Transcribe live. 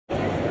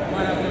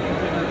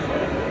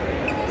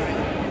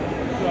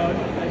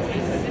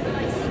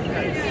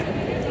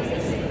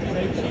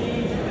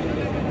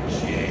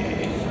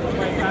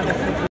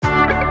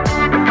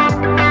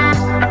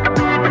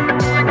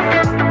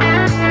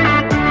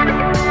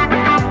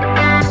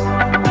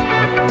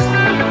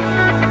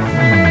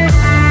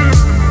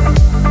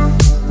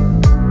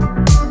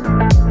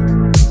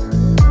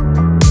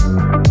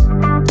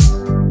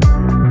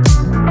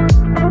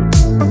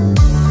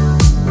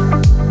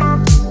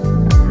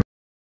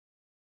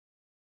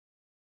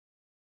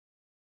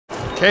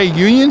Okay,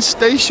 Union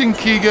Station,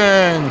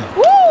 Keegan.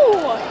 Woo!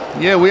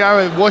 Yeah, we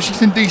are at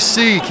Washington,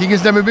 D.C.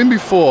 Keegan's never been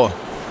before.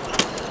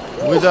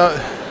 We're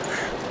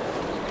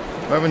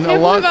having a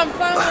lot. I'm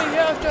finally here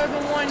after I've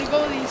been wanting to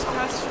go these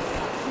past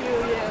few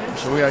years.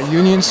 So we are at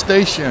Union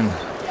Station.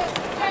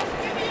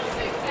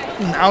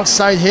 And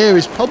outside here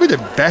is probably the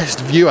best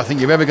view I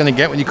think you're ever going to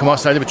get when you come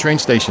outside of a train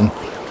station,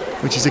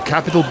 which is the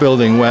Capitol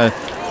building where,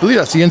 I believe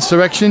that's the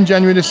insurrection,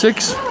 January the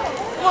 6th.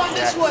 Come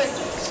this way.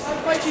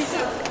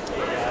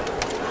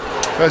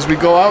 As we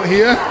go out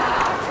here,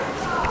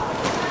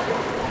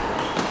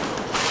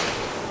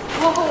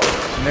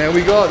 and there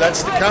we go,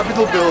 that's the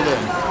Capitol building.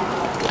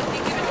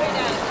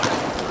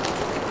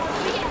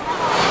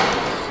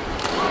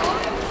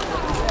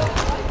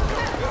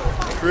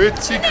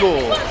 Pretty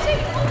cool.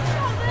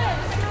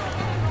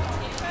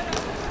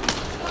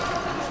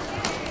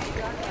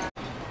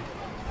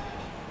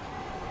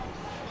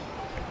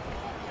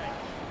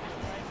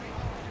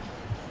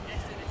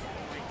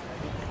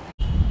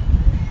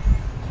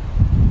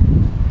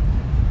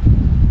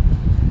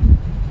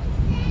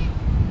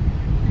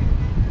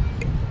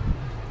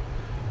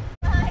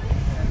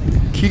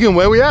 Keegan,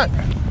 where are we at?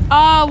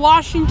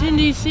 Washington,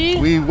 D.C.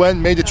 We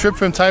made a trip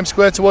from Times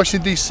Square to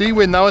Washington, D.C.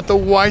 We're now at the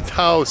White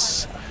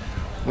House.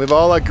 We have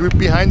all our group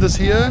behind us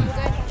here.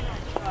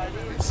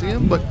 You see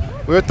them? But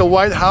we're at the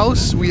White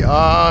House. We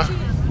are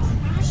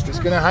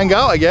just gonna hang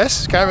out, I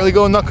guess. Can't really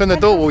go knock on the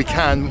door. Well, we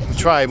can. We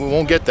try, but we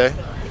won't get there.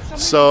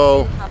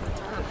 So,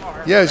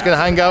 yeah, just gonna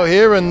hang out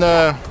here and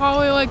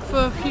probably like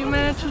for a few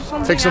minutes or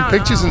something. take some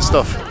pictures and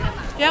stuff.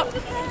 Yep.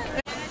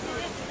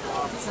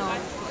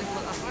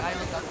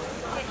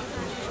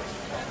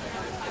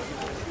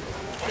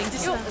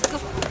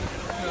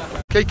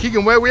 Okay,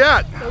 Keegan, where are we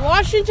at? The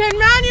Washington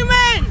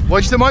Monument!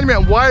 Washington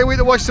Monument. Why are we at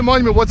the Washington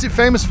Monument? What's it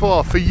famous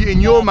for you,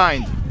 in your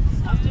mind?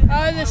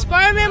 The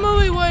Spider-Man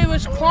movie where he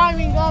was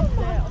climbing up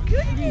there.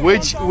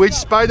 Which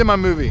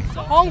Spider-Man movie?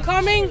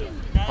 Homecoming?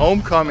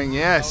 Homecoming,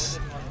 yes.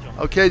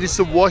 Okay, this is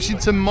the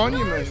Washington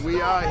Monument. We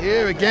are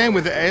here again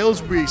with the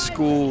Aylesbury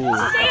School.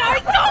 See, I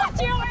told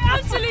you! I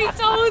absolutely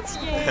told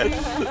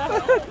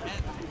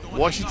you!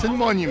 Washington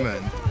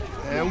Monument.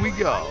 There we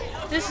go.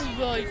 This is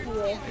really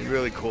cool. It's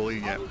really cool,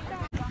 yeah.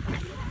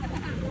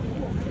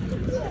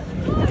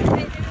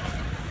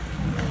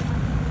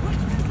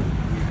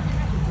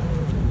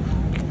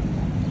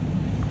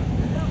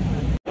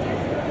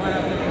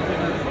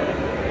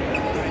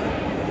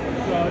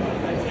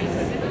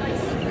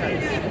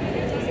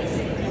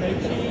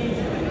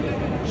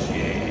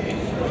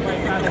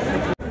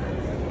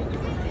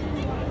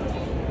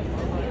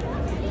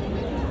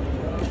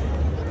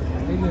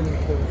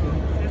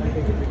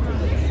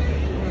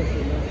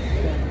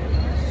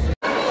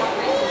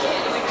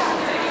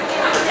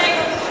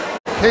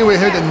 Okay, we're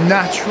here at the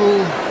Natural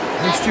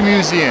History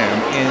Museum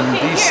in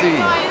DC. We're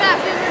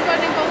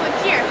going to go look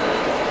here.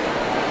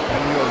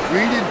 And we are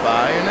greeted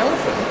by an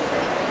elephant.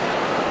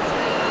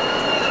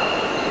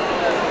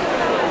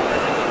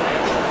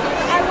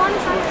 I want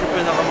to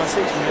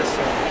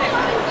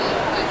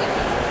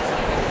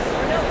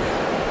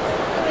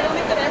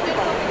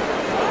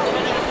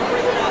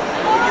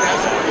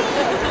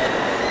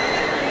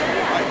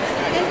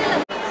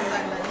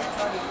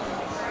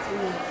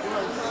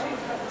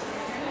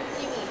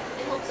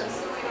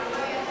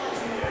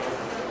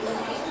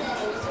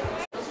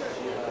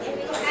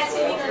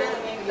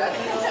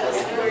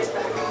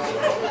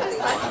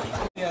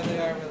Yeah, they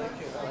are really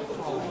cute.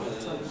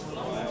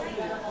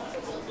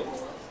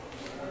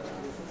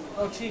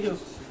 Oh, Chihu,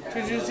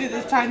 did you see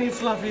this tiny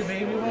fluffy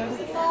baby one?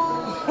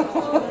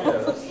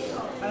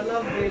 I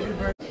love baby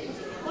birds.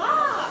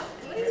 Walk!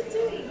 What are you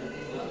doing?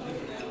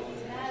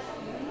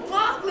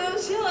 Walk,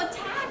 little she'll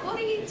attack. What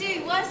are you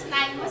doing? What's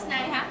name? What's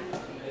name, huh?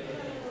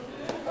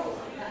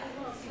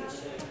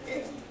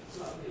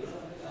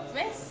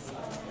 Miss?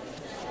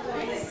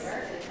 Miss?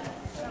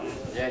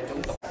 Yeah,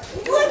 don't.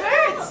 What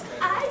hurts?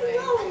 I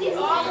know these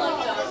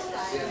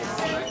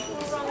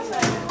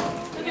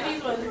Look at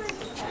these ones.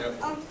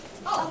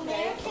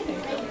 American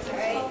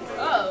Ranger.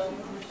 Oh.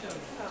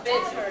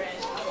 Bits for it.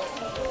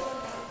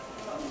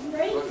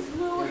 Great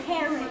blue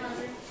heron.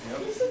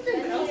 This is the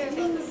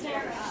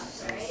Triceratops,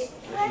 right?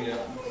 Yeah?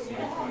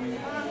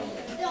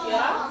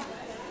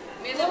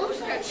 Little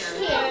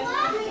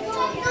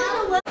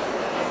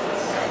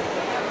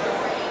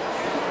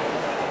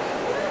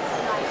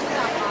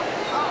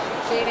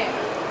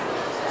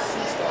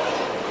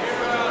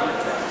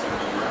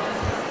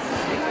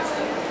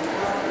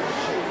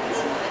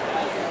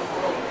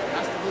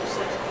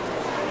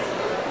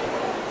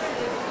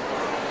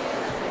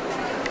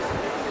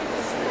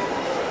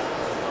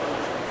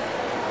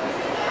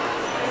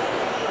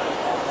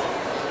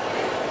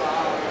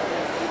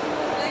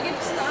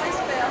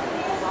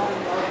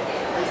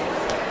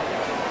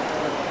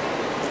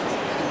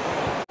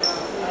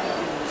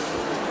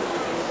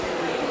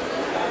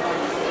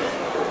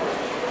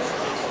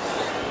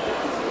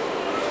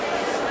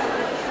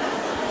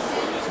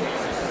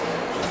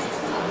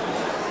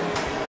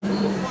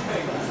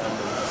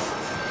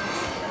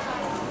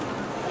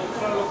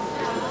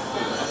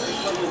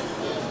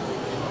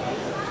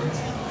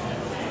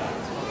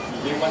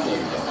 100만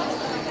원이죠.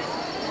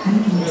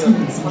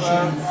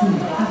 하나,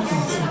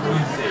 둘,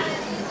 셋.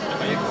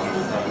 약간 이렇게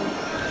보니까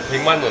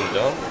 100만 원이죠.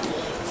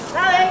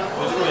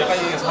 요즘은 약간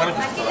이게 사람이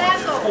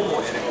호모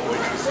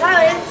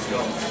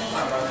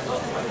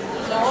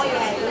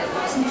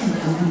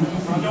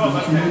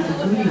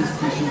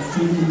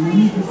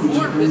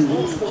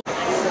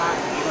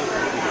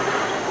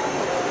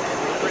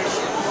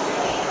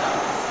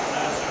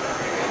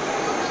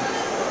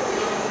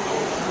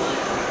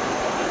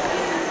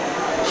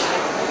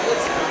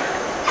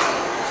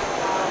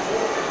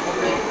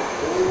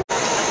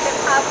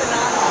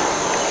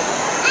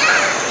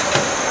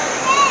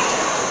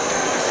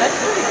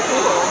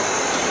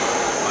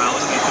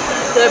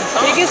The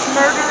biggest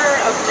murderer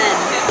of men.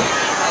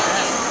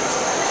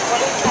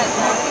 What is that?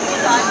 People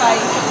die by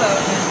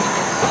hippos.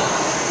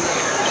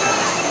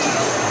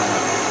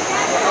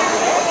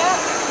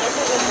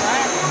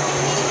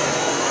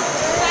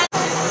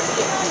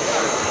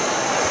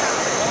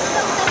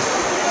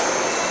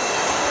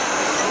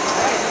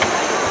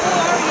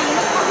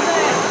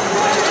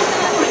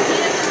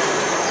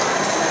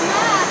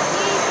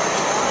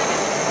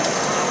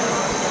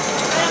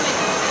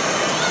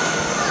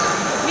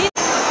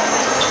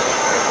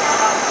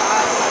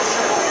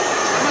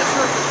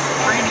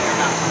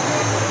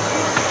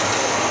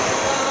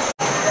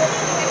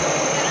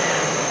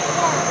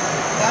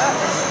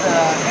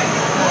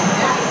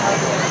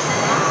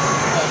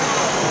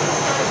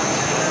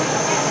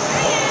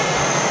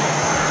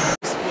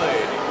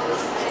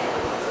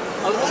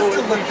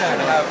 look at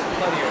it. Have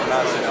plenty of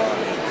Macedon.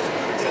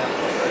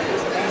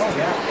 Oh,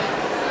 yeah.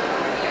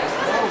 It's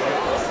kind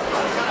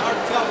of hard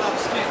to tell without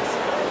skins.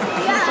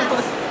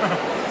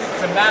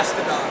 It's a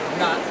mastodon,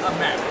 not a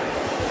mammoth.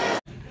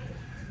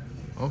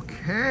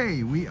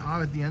 Okay, we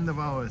are at the end of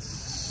our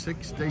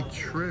 6-day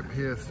trip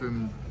here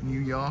from New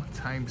York,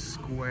 Times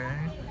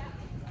Square.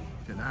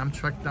 Get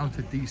Amtrak down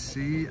to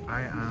DC.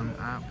 I am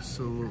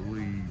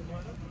absolutely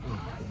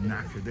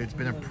knackered. It's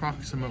been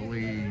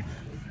approximately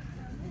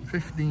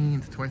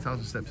 15 to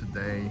 20,000 steps a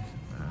day.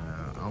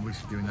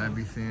 Obviously doing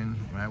everything,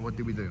 right? What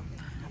did we do?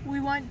 We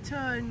went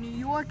to New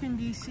York and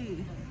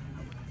DC.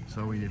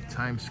 So we did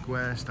Times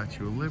Square,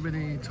 Statue of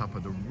Liberty, Top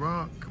of the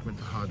Rock, went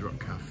to Hard Rock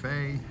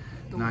Cafe,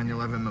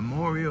 9/11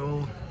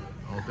 Memorial,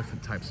 all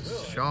different types of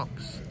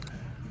shops.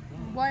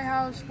 White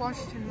House,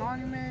 Washington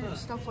Monument,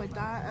 stuff like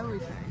that,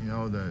 everything. You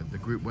know, the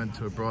group went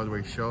to a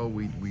Broadway show.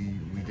 We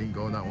didn't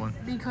go to that one.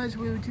 Because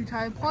we were too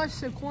tired.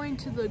 Plus, according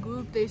to the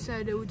group, they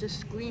said it was just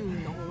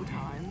screaming the whole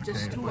time.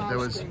 Just Okay, 2 but hours there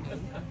was-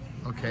 screaming.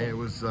 Okay, it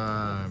was,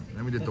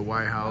 then we did the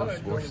White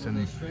House,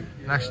 Washington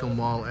National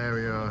Mall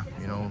area,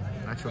 you know,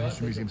 Natural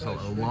History Museum. So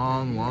a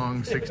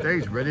long 6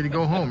 days, ready to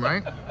go home,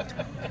 right?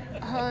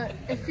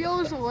 It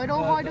feels a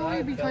little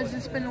harder because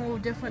it's been a little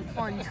different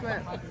fun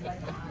trip.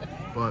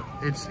 But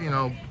it's, you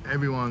know,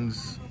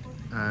 everyone's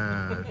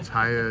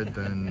tired,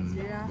 and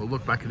Yeah. we'll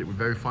look back at it with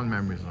very fun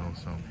memories though,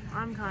 so.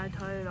 I'm kind of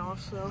tired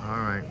also.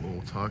 All right,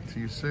 we'll talk to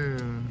you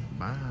soon.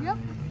 Bye. Yep.